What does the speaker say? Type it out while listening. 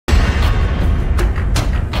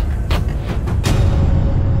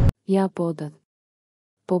Japodët.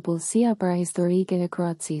 Popullsia parahistorike e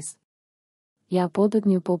Kroacisë. Japodët,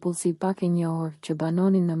 një popullsi pak e njohur që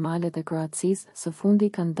banonin në malet e Kroacisë, së fundi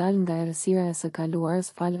kanë dalë nga errësira e së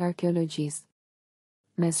kaluarës fal arkeologjisë.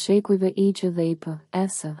 Mes shekujve I dhe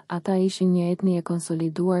IPS, ata ishin një etni e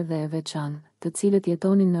konsoliduar dhe e veçantë, të cilët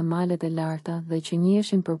jetonin në malet e larta dhe që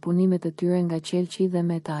njiheshin për punimet e tyre nga qelçi dhe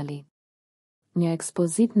metali. Një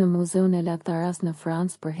ekspozit në Muzeun e Laktaras në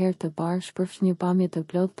Francë për herë të parë shpërfsh një pamje të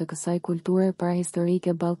plotë të kësaj kulture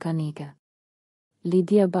parahistorike ballkanike.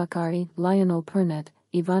 Lidia Bakari, Lionel Pernet,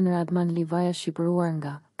 Ivan Radman Livaja shqipëruar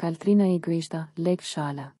nga Kaltrina I Grishta, Lek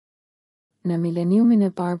Shala. Në mileniumin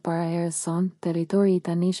e parë para erës sonë, territori I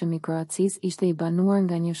tanishëm I Kroacisë ishte I banuar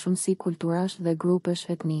nga një shumësi kulturash dhe grupesh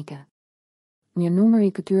etnike. Një numër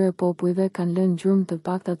I këtyre popujve kanë lënë gjurmë të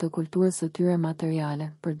pakta të kulturës së tyre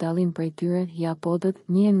materiale, për dallim prej tyre, Japodët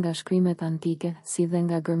njihen nga shkrimet antike, si dhe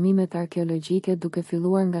nga gërmimet arkeologjike duke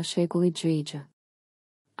filluar nga shekulli XI.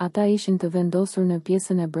 Ata ishin të vendosur në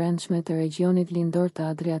pjesën e brendshme të regionit lindor të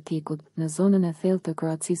Adriatikut, në zonën e thellë të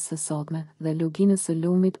Kroacisë së sotme, dhe luginës së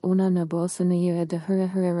lumit Una në bosën e jere dhe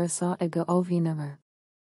hëresa e gov.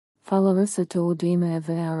 Followers të udhëtimit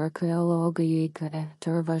e arkeologjike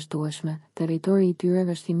të vazhdueshme, territori I tyre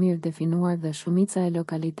është I mirë definuar dhe shumica e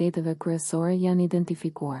lokaliteteve kryesore janë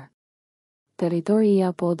identifikuar. Territori I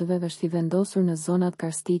Japodëve është I vendosur në zonat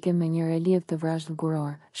karstike me një relief të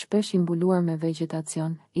vrazhdëguror, shpesh I mbuluar me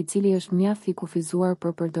vegjetacion, I cili është mjaft I kufizuar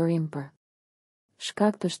për përdorim për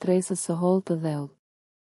shkak të shtresës së hollë të dhëut.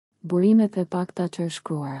 Burimet e pakta që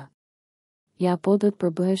shkruara. Japodët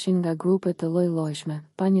përbëheshin nga grupe të lloj-llojshme,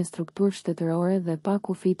 pa një strukturë shtetërore dhe pa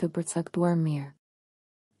kufi të përcaktuar mirë.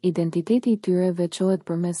 Identiteti I tyre veçohet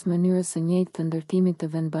përmes mënyrës së njëjtë të ndërtimit të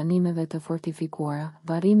vendbanimeve të fortifikuara,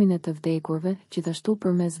 varrimin e të vdekurve, gjithashtu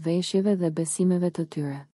përmes veshjeve dhe besimeve të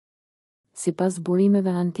tyre. Sipas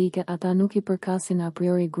burimeve antike, ata nuk I përkasin a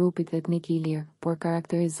priori grupit etnik Ilir, por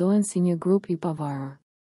karakterizohen si një grup I pavarur.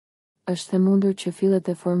 Është themundur që fillet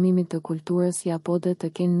e formimit të kulturës Japode të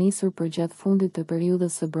kenë nisur përgjatë fundit të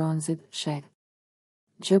periudhës së bronzit, shek.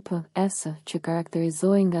 GPS, që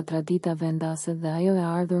karakterizohej nga tradita vendase dhe ajo e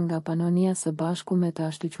ardhur nga Panonia së Bashku me të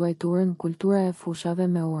ashtu quajturën kultura e fushave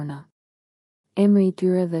me urna. Emri I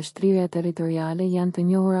tyre dhe shtrirja territoriale janë të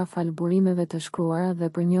njohura fal burimeve të shkruara dhe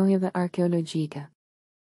përnjohjeve arkeologjike.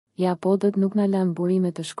 Japodët nuk na lanë burime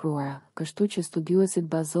të shkruara, kështu që studiuesit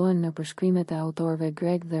bazohen në përshkrimet e autorëve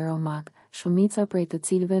grek dhe romak, shumica prej të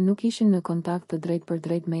cilëve nuk ishin në kontakt të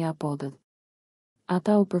drejtpërdrejtë me Japodët.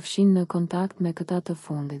 Ata u përfshin në kontakt me këta të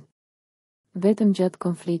fundit vetëm gjatë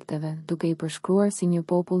konflikteve, duke I përshkruar si një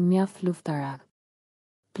popull mjaft luftarak.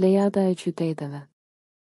 Plejada e qyteteve.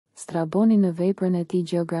 Straboni në veprën e tij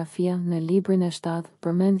Gjeografia në librin e 7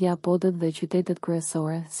 përmend Japodët dhe qytetet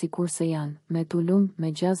kryesore, sikurse janë Metulum,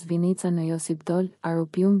 Megjas Vinica në Josipdol,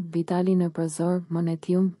 Arupium, Vitali në Prozor,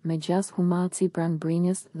 Monetium, Megjas Humaci pranë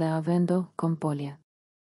Brinjës dhe Avendo, Kompolje.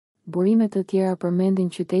 Burime të tjera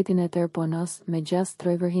përmendin qytetin e Terponos, Megjas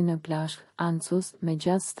Trojvërhi në Plashk, Ancus,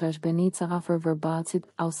 Megjas Strashbenica afër Vrbacit,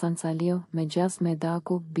 Ausancalio, Megjas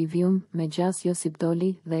Medaku, Bivium, Megjas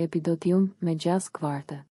Josipdoli dhe Epidotium, Megjas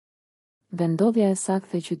Kvarte. Vendodhja e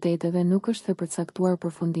saktë e qyteteve nuk është e përcaktuar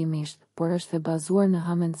përfundimisht, por është e bazuar në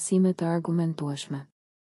hamendësime të argumentueshme.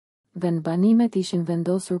 Vendbanimet ishin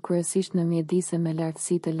vendosur kryesisht në mjedise me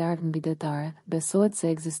lartësi të lartë mbidetare, besohet se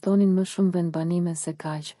ekzistonin më shumë vendbanime se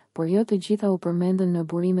kaq, por jo të gjitha u përmendën në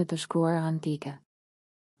burime të shkruara antike.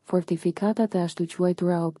 Fortifikatat e ashtu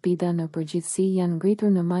quajtura oppida në përgjithësi janë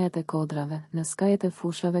ngritur në majat e kodrave, në skajet e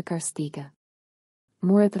fushave karstike.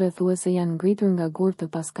 Muret rrethuese janë ngritur nga gur të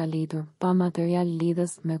paskalitur, pa material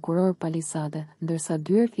lidhës me kuror palisade, ndërsa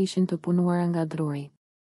dyert ishin të punuara nga druri.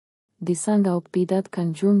 Disa nga oppidat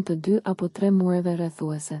kanë gjurmë të 2 apo 3 mureve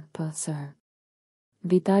rrethuese, p.s.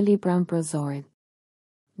 Vitali pranë Prozorit.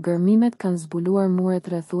 Gërmimet kanë zbuluar muret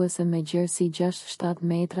rrethuese me gjerësi 6-7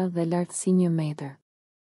 metra dhe lartësi 1 metër.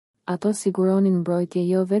 Ato siguronin mbrojtje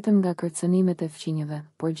jo vetëm nga kërcënimet e fqinjeve,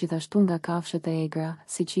 por gjithashtu nga kafshët e egra,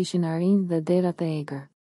 siç ishin arinj dhe derat e egër.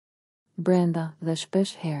 Brenda dhe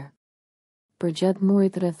shpesh herë. Përgjatë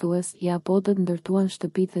murit rrethues, Japodët ndërtuan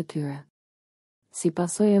shtëpitë e tyre. Si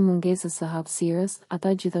pasojë e mungesës së hapësirës,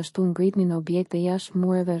 ata gjithashtu ngritnin objekte jashtë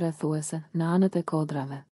mureve rrethuese, në anët e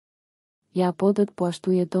kodrave. Japodët po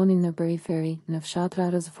ashtu jetonin në periferi, në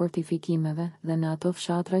fshatra rreth fortifikimeve dhe në ato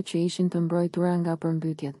fshatra që ishin të mbrojtura nga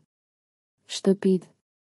përmbytjet. Shtëpitë.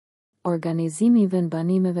 Organizimi I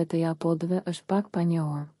vendbanimeve të Japodëve është pak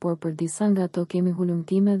panjohur, por për disa nga ato kemi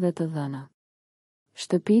hulumtime dhe të dhëna.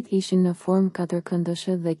 Shtëpitë ishin në formë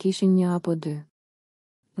katërkëndëshe dhe kishin 1 apo 2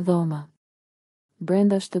 dhoma.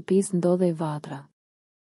 Brenda shtëpisë ndodhej vatra.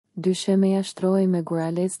 Dyshemeja shtrohej me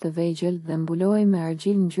gurales të vegjël dhe mbulohej me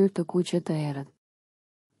argjil ngjyrë të kuqe të errët.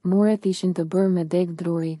 Muret ishin të bërë me deg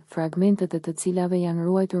druri, fragmentet e të cilave janë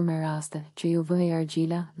ruajtur me raste që ju vëhej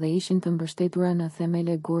argjila dhe ishin të mbështetura në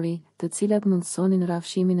themele guri, të cilat mundësonin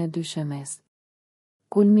rrafshimin e dyshemes.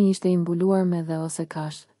 Kulmi ishte i mbuluar me dhe ose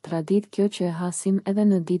kash, tradit kjo që e hasim edhe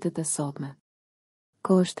në ditët e sotme.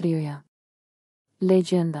 Kohështrirja.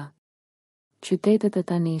 Legjenda. Qytetet e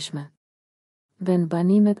tanishme.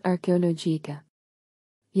 Vendbanimet arkeologjike.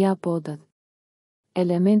 Japodët.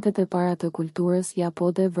 Elementet e para të kulturës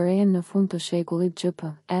japode vërejnë në fund të shekullit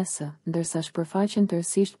GPS, ndërsa shpërfaqen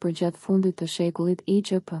tërësisht përgjatë fundit të shekullit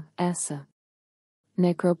IGPS.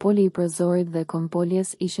 Nekropoli i Prëzorit dhe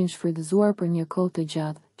Kompoljes ishin shfrytëzuar për një kohë të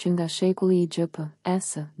gjatë, që nga shekulli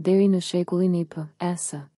IGPS deri në shekullin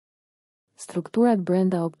IPS. Strukturat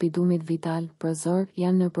brenda oppidumit vital, Prëzor,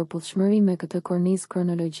 janë në përputhshmëri me këtë kornizë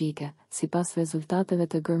kronologjike. Sipas rezultateve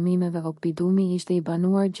të gërmimeve, oppidumi ishte i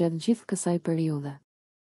banuar gjatë gjithë kësaj periudhe.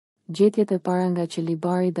 Gjetjet e para nga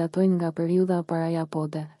qelibari datojnë nga periudha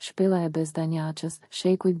parajapode, shpella e Bezdanjaqës,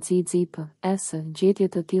 shekujt XIPS, gjetje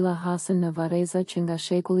të tilla hasen në varreza që nga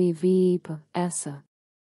shekulli i VIPS.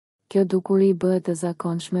 Kjo dukuri bëhet e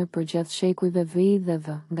zakonshme për gjatë shekujve VI dhe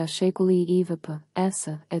V, nga shekulli i IVPS,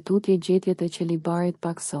 e tutje gjetjet e qelibarit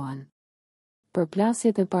paksohen.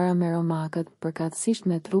 Përplasjet e para me romakët, përkatësisht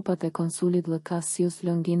me trupat e konsulit L. Cassius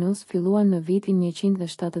Longinus, filluan në vitin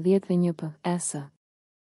 171 PS.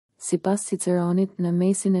 Sipas Ciceronit, në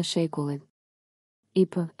mesin e shekullit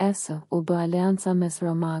IPS u bë aleanca mes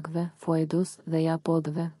romakëve, Foedus dhe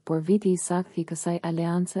Japodëve, por viti i saktë i kësaj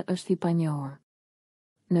aleance është i panjohur.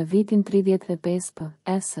 Në vitin 35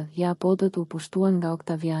 PS, Japodët u pushtuan nga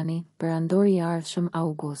Oktaviani, perandori i ardhshëm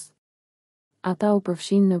August. Ata u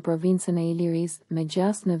përfshin në provincën e Iliris, me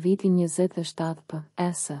gjas në vitin 27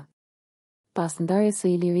 PS. Pas ndarjes së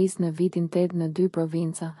Iliris në vitin 8 në dy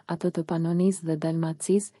provinca, atë të Panonis dhe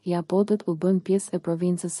Dalmacis, Japodët u bën pjesë e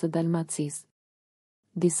provincës së Dalmacis.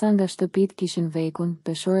 Disa nga shtëpit kishin vekun,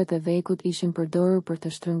 peshorët e vekut ishin përdorur për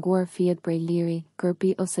të shtrënguar fijet prej liri,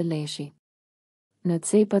 kërpi ose leshi. Në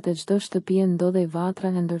cepat e çdo shtëpie ndodhej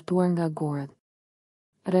vatra e ndërtuar nga gurët.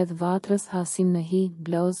 Rreth vatrës hasim në hi,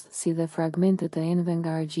 bloz, si dhe fragmente të enëve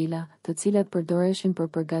nga argjila, të cilat përdoreshin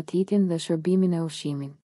për përgatitjen dhe shërbimin e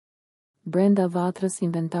ushqimit. Brenda vatrës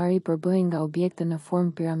inventari përbëhej nga objekte në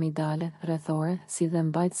formë piramidale, rrethore, si dhe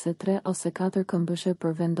mbajtëse 3 ose 4 këmbëshe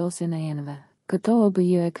për vendosjen e enëve. Këto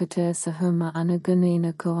OBJ e KTSHM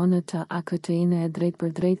ANGNI KONT AKTI e drejt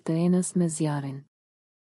për drejt të enës me zjarin.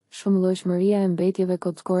 Shumëllojshmëria e mbetjeve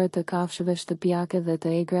kockore të kafshëve shtëpiake dhe të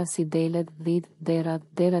egra si delet, dhit,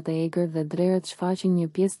 derat e egër dhe drerët shfaqin një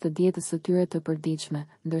pjesë të dietës së tyre të përditshme,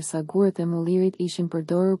 ndërsa gurët e mullirit ishin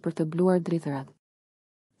përdorur për të bluar drithërat.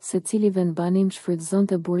 Secili vendbanim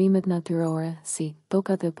shfrytëzonte burimet natyrore, si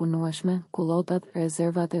tokat e punueshme, kullotat,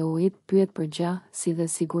 rezervat e ujit, pyet për gjah, si dhe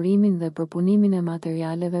sigurimin dhe përpunimin e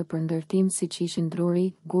materialeve për ndërtim siç ishin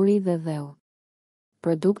druri, guri dhe dheu.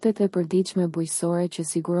 Produktet e përditshme bujqësore që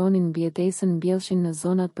siguronin mbijetesën mbjellshin në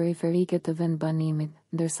zonat periferike të vendbanimit,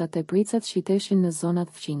 ndërsa tepricat shiteshin në zonat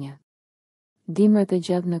fqinje. Dimrat e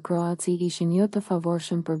gjatë në Kroaci ishin jo të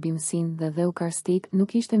favorshëm për bimësinë dhe dheu karstik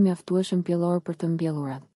nuk ishte mjaftueshëm pjellor për të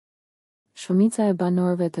mbjellurat. Shumica e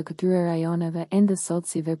banorëve të këtyre rajoneve ende sot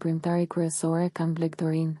si veprimtari kryesore kanë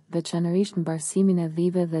blegdorin, veçanërisht mbarsimin e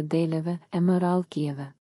dhive dhe deleve, e më rrallë kijeve.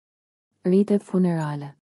 Ritet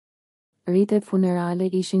funerale. Ritet funerale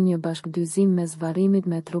ishin një bashkëdyzim mes varrimit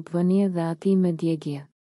me trupvënie dhe atij me djegje.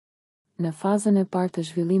 Në fazën e parë të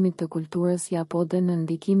zhvillimit të kulturës japode në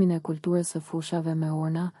ndikimin e kulturës së fushave me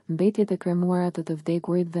urna, mbetjet e kremuara të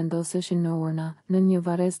vdekurit vendoseshin në urna, në një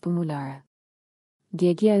varrezë tumulare.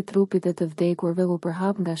 Djegja e trupit e të vdekurve u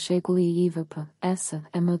përhap nga shekulli i IVPS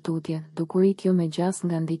e më tutje, dukuri kjo me gjas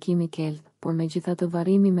nga ndikimi kelt, por megjithatë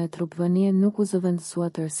varrimi me trupvënie nuk u zëvendësua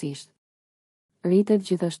tërësisht. Ritet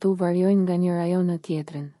gjithashtu variojnë nga një rajon në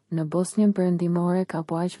tjetrin. Në Bosnjën Perëndimore ka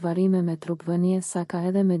po aq varrime me trupvënie sa ka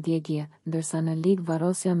edhe me djegje, ndërsa në Ligë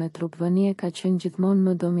varrosja me trupvënie ka qenë gjithmonë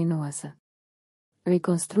më dominuese.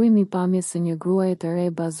 Rikonstruimi i pamjes së një gruaje të re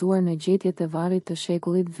bazuar në gjetjet e varrit të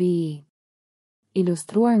shekullit VI.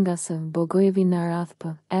 Ilustruar nga S. Bogojevi Narath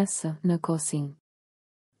P.S. në Kosin.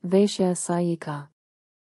 Veshja e saj i ka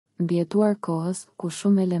mbjetuar kohës, ku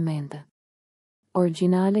shumë elemente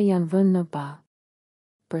origjinale janë vënë në pa.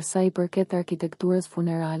 Për sa i përket arkitekturës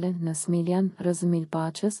funerale, në Smiljan,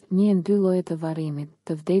 Rëzëmilpaqës, njihen dy lloje të varrimit,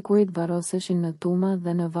 të vdekurit varroseshin në tuma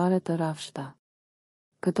dhe në varre të rrafshta.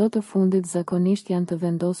 Këto të fundit zakonisht janë të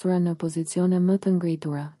vendosura në pozicione më të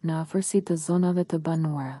ngritura, në afërsi të zonave të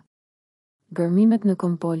banuara. Gërmimet në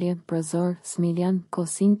Kompolje, Prozor, Smiljan,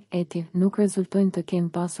 Kosinj, etj. Nuk rezultojnë të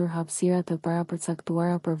kenë pasur hapësira të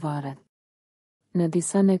parapërcaktuara për varret. Në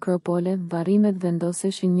disa nekropole, varrimet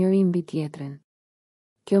vendoseshin njëri mbi tjetrin.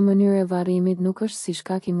 Kjo mënyrë e varrimit nuk është si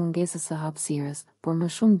shkak i mungesës së hapësirës, por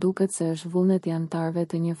më shumë duket se është vullnet i anëtarëve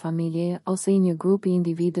të një familjeje ose i një grupi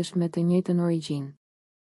individësh me të njëjtën origjinë.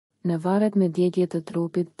 Në varret me djegje të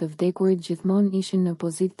trupit, të vdekurit gjithmonë ishin në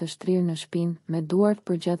pozitë të shtrirë në shpinë, me duart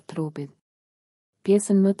përgjatë trupit.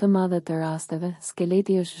 Pjesën më të madhe të rasteve,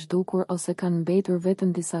 skeleti është zhdukur ose kanë mbetur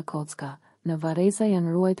vetëm disa kocka. Në varreza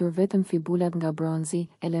janë ruajtur vetëm fibulat nga bronzi,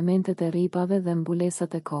 elementet e rripave dhe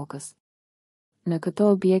mbulesat e kokës. Në këto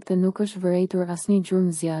objekte nuk është vërejtur asnjë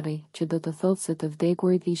gjurmë zjarri, që do të thotë se të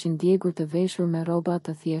vdekurit ishin djegur të veshur me rroba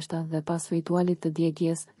të thjeshta dhe pas ritualit të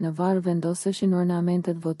djegjes, në varr vendoseshin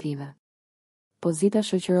ornamentet votive. Pozita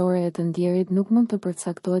shoqërore e të ndjerit nuk mund të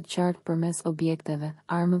përcaktohet qartë përmes objekteve,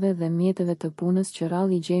 armëve dhe mjeteve të punës që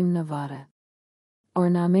rrallë i gjejmë në varre.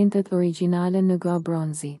 Ornamentet origjinale në gua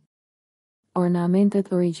bronzi. Ornamentet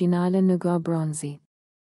origjinale në gua bronzi.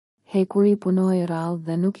 Hekuri punohej rrallë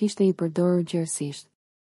dhe nuk ishte i përdorur gjerësisht.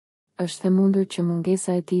 Është themundur që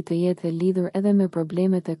mungesa e tij të jetë e lidhur edhe me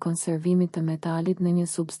problemet e konservimit të metalit në një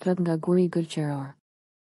substrat nga guri gëlqëror.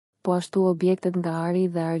 Po ashtu objektet nga ari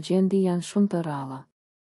dhe argjendi janë shumë të rralla.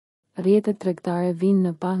 Rrjetet tregtare vinë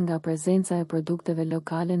në pah nga prezenca e produkteve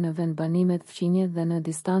lokale në vendbanimet fqinje dhe në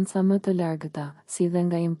distanca më të largëta, si dhe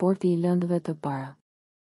nga importi i lëndëve të para.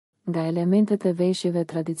 Nga elementet e veshjeve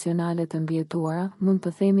tradicionale të mbijetuara, mund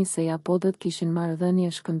të themi se Japodët kishin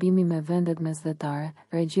marrëdhënie shkëmbimi me vendet mesdhetare,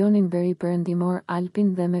 regionin veriperëndimor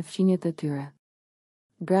Alpin dhe me fqinjet e tyre.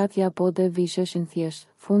 Gratë Japode visheshin thjesht,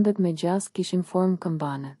 fundet me gjas kishin formë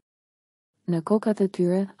këmbane. Në kokat e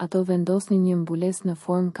tyre, ato vendosnin një mbules në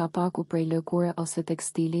formë kapaku prej lëkure ose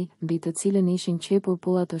tekstili, mbi të cilën ishin qepur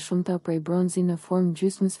pulla të shumta prej bronzi në formë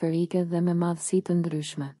gjysmë sferike dhe me madhësi të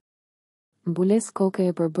ndryshme. Mbules koke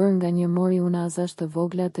e përbër nga një mori unazash të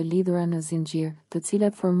vogla të lidhura në zinxhir, të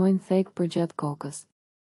cilat formojnë thek përgjatë kokës.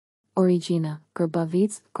 Origjina,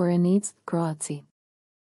 Kërbavic, Korenic, Kroaci.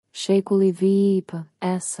 Shekulli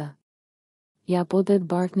VIP.S. Japodët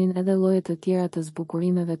bartnin edhe lloje të tjera të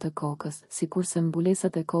zbukurimeve të kokës, sikurse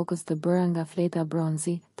mbulesat e kokës të bëra nga fleta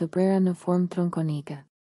bronzi, të prera në formë tronkonike.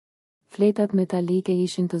 Fletat metalike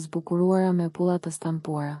ishin të zbukuruara me pulla të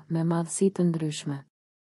stampuara, me madhësi të ndryshme.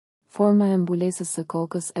 Forma e mbulesës së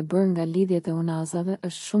kokës e bërë nga lidhjet e unazave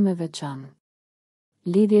është shumë e veçantë.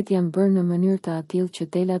 Lidhjet janë bërë në mënyrë të atill që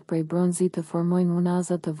telat prej bronzi të formojnë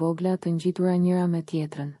unaza të vogla të ngjitura njëra me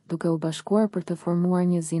tjetrën, duke u bashkuar për të formuar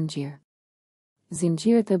një zinxhir.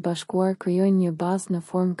 Zinxhiret e bashkuar krijojnë një bazë në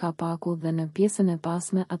formë kapaku dhe në pjesën e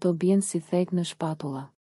pasme ato bien si thek në shpatulla.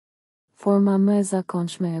 Forma më e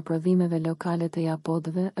zakonshme e prodhimeve lokale të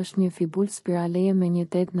Japodëve është një fibul spiraleje me një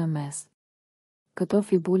tet në mes. Këto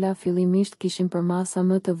fibula fillimisht kishin përmasa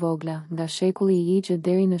më të vogla, nga shekulli i Ix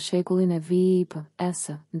deri në shekullin e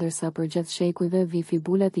VIP.S, ndërsa përgjatë shekujve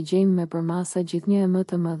fibulat i gjejmë me përmasa gjithnjë e më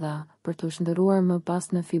të mëdha, për të shndërruar më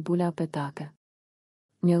pas në fibula petake.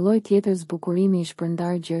 Një lloj tjetër zbukurimi i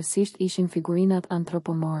shpërndar gjerësisht ishin figurinat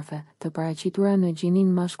antropomorfe, të paraqitura në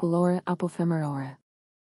gjinin mashkullore apo femërore.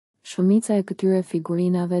 Shumica e këtyre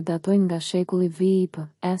figurinave datojnë nga shekulli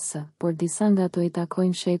VIP.S, por disa nga ato i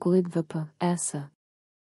takojnë shekullit VP.S.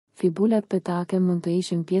 Fibulat petake mund të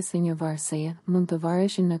ishin pjesë e një varseje, mund të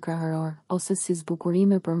vareshin në krahëror, ose si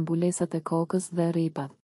zbukurime për mbulesat e kokës dhe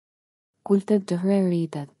rripat. Kultet dëhre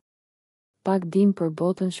rritet. Pak dim për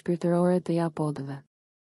botën shpirtërore të Japodëve.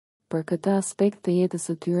 Për këtë aspekt të jetës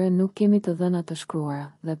së tyre nuk kemi të dhëna të shkruara,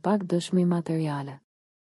 dhe pak dëshmi materiale.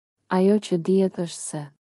 Ajo që dihet është se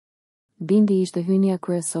bindi ishte hynja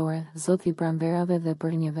kryesore, zoti i pranverave dhe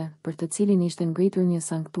përnjëve, për të cilin ishte ngritur një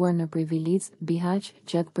sanktuar në Privilic, Bihaq,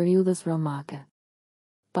 gjatë periudhës romake.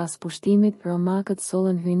 Pas pushtimit, romakët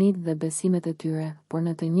sollën hynit dhe besimet e tyre, por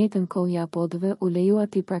në të njëjtën kohë Japodëve u lejua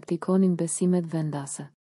t'i praktikonin besimet vendase.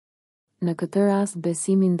 Në këtë rast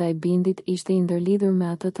besimi ndaj bindit ishte i ndërlidhur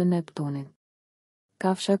me atë të Neptunit.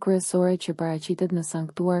 Kafsha kryesore që paraqitet në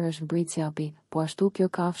sanktuar është britsjapi, po ashtu kjo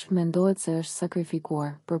kafshë mendohet se është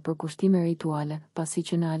sakrifikuar për përkushtime rituale, pasi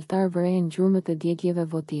që në altar vërejnë gjurmët e djegjeve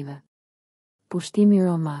votive. Pushtimi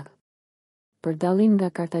romak. Për dallim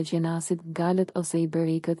nga kartagjenasit, galët ose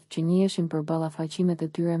iberikët që njiheshin për ballafaqimet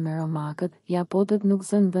e tyre me romakët, Japodët nuk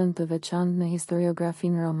zënë vend të veçantë në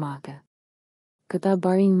historiografinë romake. Këta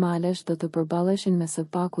barinj malesh do të përballeshin me së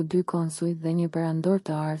paku 2 konsuj dhe një perandor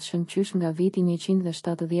të ardhshëm qysh nga viti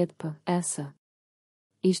 170 p.s.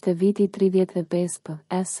 Ishte viti 35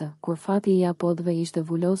 p.s. kur fati i Japodëve ishte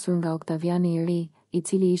vulosur nga Oktaviani i Ri, i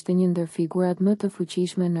cili ishte një ndër figurat më të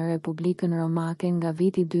fuqishme në Republikën Romake nga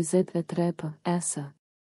viti 43 p.s.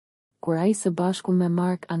 Kur ai së bashku me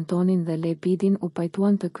Mark Antonin dhe Lepidin u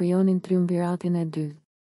pajtuan të krijonin triumviratin e dytë.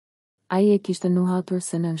 Ai e kishte nuhatur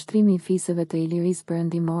se nënshtrimi i fisëve të Ilirisë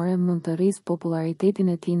perëndimore mund të rrisë popularitetin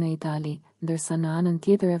e tij në Itali, ndërsa në anën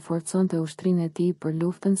tjetër e forconte ushtrinë e tij për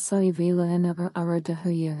luftën së Unveiling në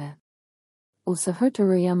ardhëhyjeve.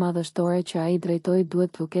 Usëhërtërëja madhështore që ai drejtoi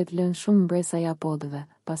duhet të ketë lënë shumë mbresa Japodëve,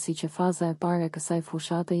 pasi që faza e parë e kësaj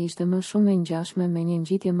fushate ishte më shumë e ngjashme me një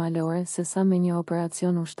ngjitje malore sesa me një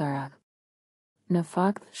operacion ushtarak. Në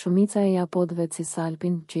fakt, shumica e Japodëve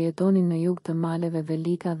Cisalpin, që jetonin në jug të maleve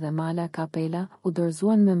Velika dhe Mala Kapela, u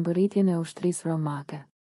dorëzuan me mbërritjen e ushtrisë romake.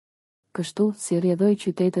 Kështu, si rrjedhoi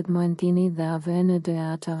qytetet Moentini dhe Avnë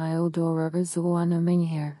u dorëzuan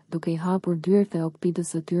menjëherë, duke i hapur dyert e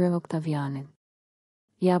okpidës së tyre Oktavianit.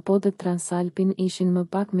 Japodët Transalpin ishin më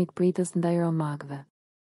pak mikpritës ndaj romakëve.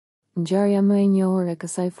 Ngjarja më e njohur e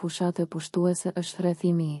kësaj fushate pushtuese është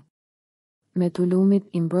rrethimi i Metulumit,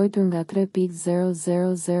 i mbrojtur nga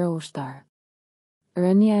 3.000 ushtar.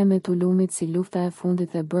 Rënia e Metulumit si lufta e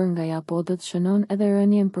fundit e bërë nga Japodët shënon edhe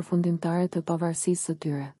rënien përfundimtare të pavarësisë së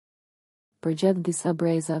tyre. Përgjatë disa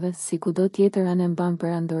brezave, si kudo tjetër anë mban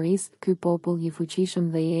perandorisë, ky popull i fuqishëm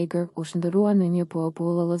dhe i egër u shndërrua në një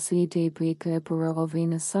popull e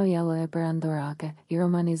purovinës sojallë e perandorake, i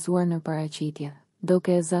romanizuar në paraqitje,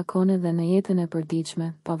 doke e zakone dhe në jetën e përditshme,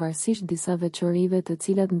 pavarësisht disa veçorive të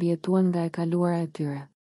cilat mbijetuan nga e kaluara e tyre.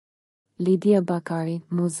 Lidia Bakari,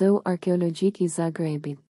 Muzeu Arkeologjik i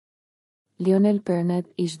Zagrebit. Lionel Pernet,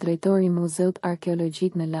 ish drejtori i Muzeut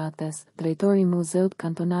Arkeologjik në Lates, drejtori i Muzeut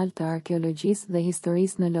Kantonal të Arkeologjisë dhe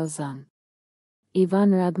Historisë në Lozan.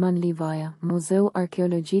 Ivan Radman Livaja, Muzeu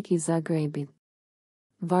Arkeologjik i Zagrebit.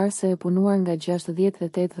 Varse e punuar nga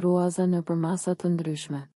 68 ruaza në përmasa të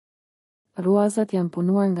ndryshme. Ruazat janë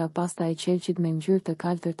punuar nga pasta e qelqit me ngjyrë të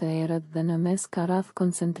kaltër të errët dhe në mes ka rraf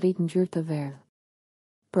koncentrik ngjyrë të verdhë.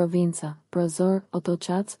 Provinca, Prozor,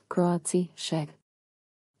 Otoçac, Kroaci, Shek.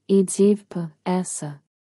 Idziv p.s.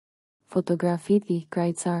 Fotografit i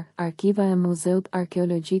Krajcar, Arkiva e Muzeut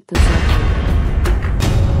Arkeologjik të Zagrebit.